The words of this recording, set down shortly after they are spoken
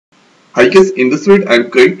I guess in this video I'm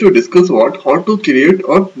going to discuss how to create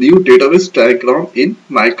a new database diagram in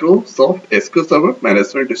Microsoft SQL Server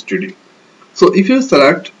Management Studio. So if you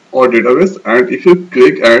select our database and if you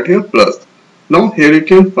click add here plus, now here you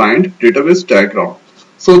can find database diagram.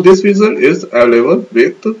 So this wizard is available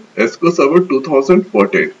with SQL Server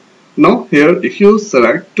 2014. Now here if you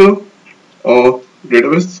select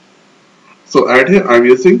database, so add here I'm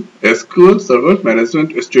using SQL Server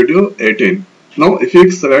Management Studio 18. Now if you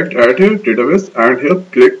select add here database and here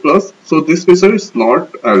click plus, so this feature is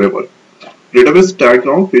not available. Database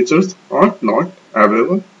diagram features are not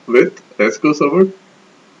available with SQL Server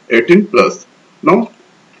 18 plus. Now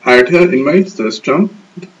add here in my system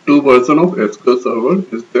two versions of SQL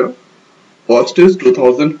Server is there. First is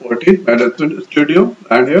 2014 Management Studio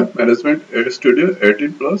and here Management Studio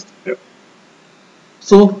 18 plus here.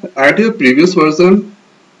 So at your previous version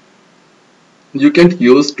you can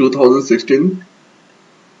use 2016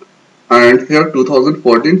 and here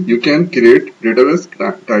 2014 you can create database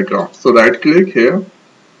diagram. So right click here,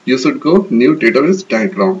 you should go new database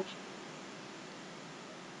diagram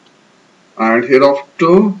and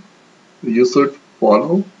hereafter you should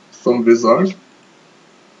follow some wizard.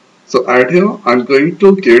 So at here I'm going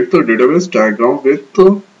to create the database diagram with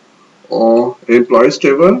employees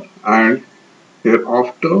table and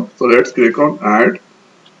hereafter, so let's click on add.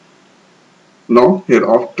 Now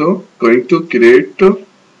hereafter going to create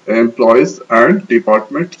employees and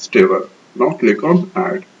departments table. Now click on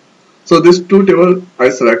add. So this two table I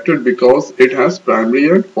selected because it has primary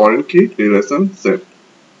and foreign key relationship.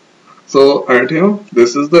 So at here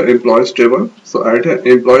this is the employees table. So at here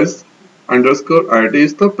employees underscore ID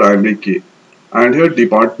is the primary key and here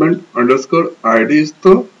department underscore ID is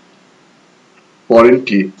the foreign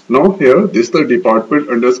key. Now here this the department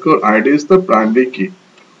underscore ID is the primary key.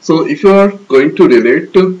 So if you are going to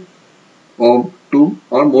relate two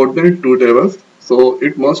or more than two tables, so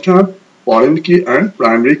it must have foreign key and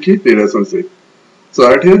primary key relationship.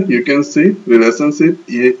 So at here you can see relationship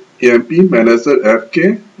EMP manager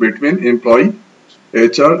FK between employee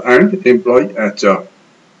HR and employee HR.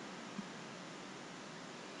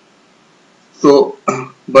 So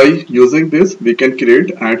by using this we can create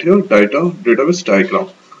at here database diagram.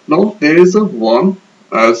 Now there is a one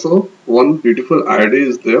beautiful ID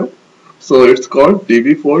is there. So it's called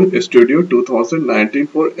DB4 Studio 2019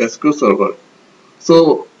 for SQL Server.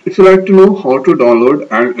 So if you like to know how to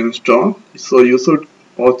download and install, so you should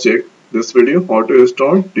check this video how to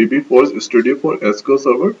install DB4 Studio for SQL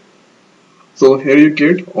Server. So here you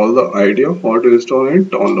get all the idea how to install and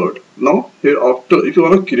download. Now here after if you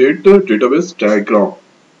want to create the database diagram,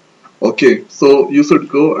 okay, so you should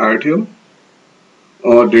go at here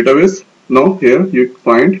database. Now here you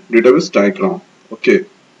find database diagram. Okay,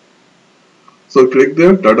 so click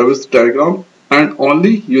there database diagram and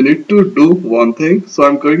only you need to do one thing. So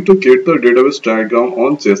I'm going to create the database diagram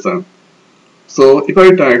on JSON. So if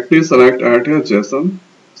I directly select add here JSON,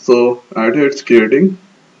 so add here it's creating.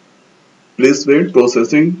 Please wait,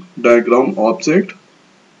 processing diagram object.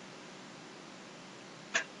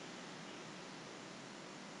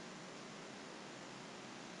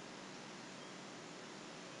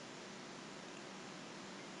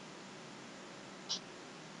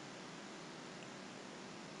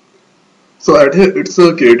 So at here it's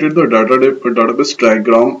created the database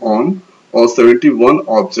diagram on 71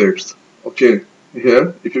 objects. Okay,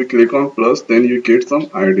 here if you click on plus then you get some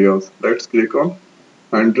ideas. Let's click on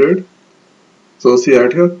 100. So see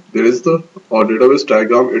at here there is the database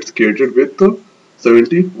diagram, it's created with the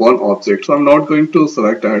 71 objects. So I'm not going to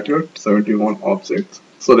select at here 71 objects.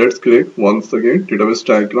 So let's click once again database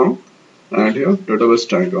diagram and here database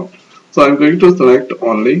diagram. So I'm going to select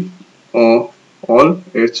only all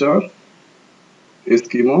HR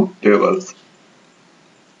schema tables.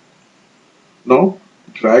 Now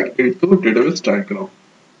drag into database diagram.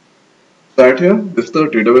 That here this is the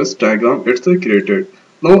database diagram it's created.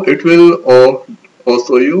 Now it will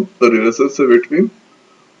show you the relationship between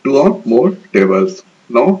two or more tables.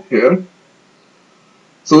 Now here,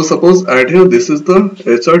 so suppose at here this is the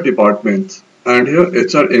HR departments and here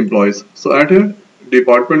HR employees. So at here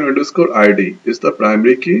department underscore ID is the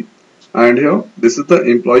primary key and here this is the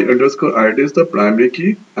employee underscore ID is the primary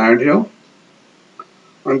key and here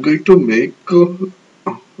I'm going to make a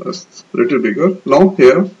little bigger. Now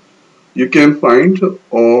here you can find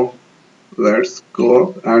let's go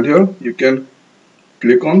up and here you can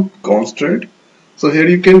click on constraint. So here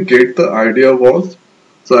you can get the idea was,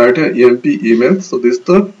 so at here EMP email, so this is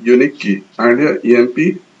the unique key and here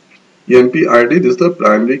EMP ID this is the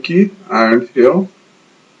primary key and here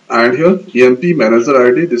EMP manager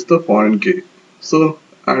ID this is the foreign key. So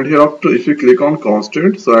And here after, if you click on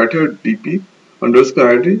constant, so at here dp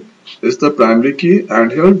underscore id is the primary key,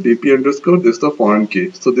 and here dp underscore this is the foreign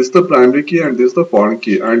key. So this is the primary key and this is the foreign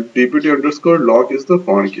key, and dpt underscore log is the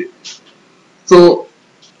foreign key. So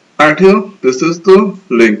and here this is the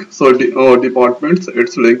link. So departments,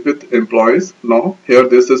 it's linked with employees. Now here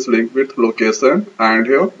this is linked with location, and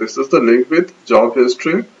here this is the link with job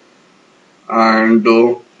history, and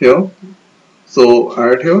here, so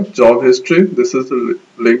add here job history, this is the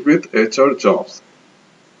link with HR jobs.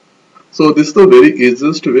 So this is the very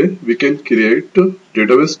easiest way we can create a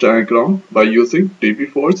database diagram by using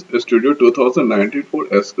DB4's Studio 2019 for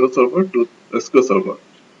SQL Server to SQL Server.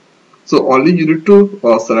 So only you need to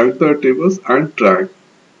select the tables and drag,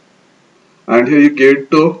 and here you get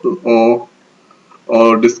the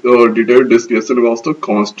detailed discussion about the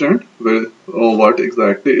constant, where what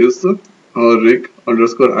exactly is rig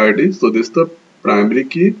underscore id. So this is the primary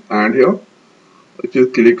key, and here if you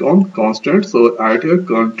click on constant, so add here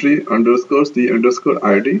country underscore c underscore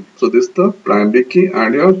id. So this is the primary key,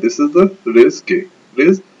 and here this is the raise key,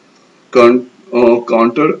 raise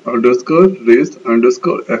counter underscore raise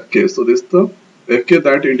underscore fk. So this is the fk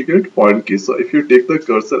that indicate foreign key. So if you take the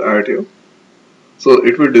cursor at here, so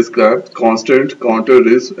it will describe constant counter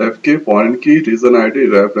raise fk foreign key reason id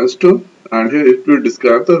reference to, and here it will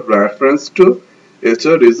describe the reference to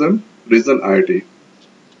hr reason id.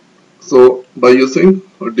 So by using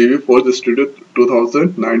DB4 the Studio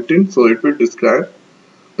 2019, so it will describe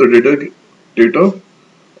the data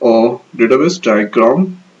or database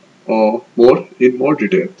diagram more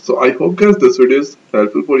detail. So I hope guys this video is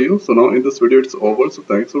helpful for you. So now in this video it's over. So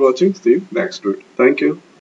thanks for watching. See you next week. Thank you.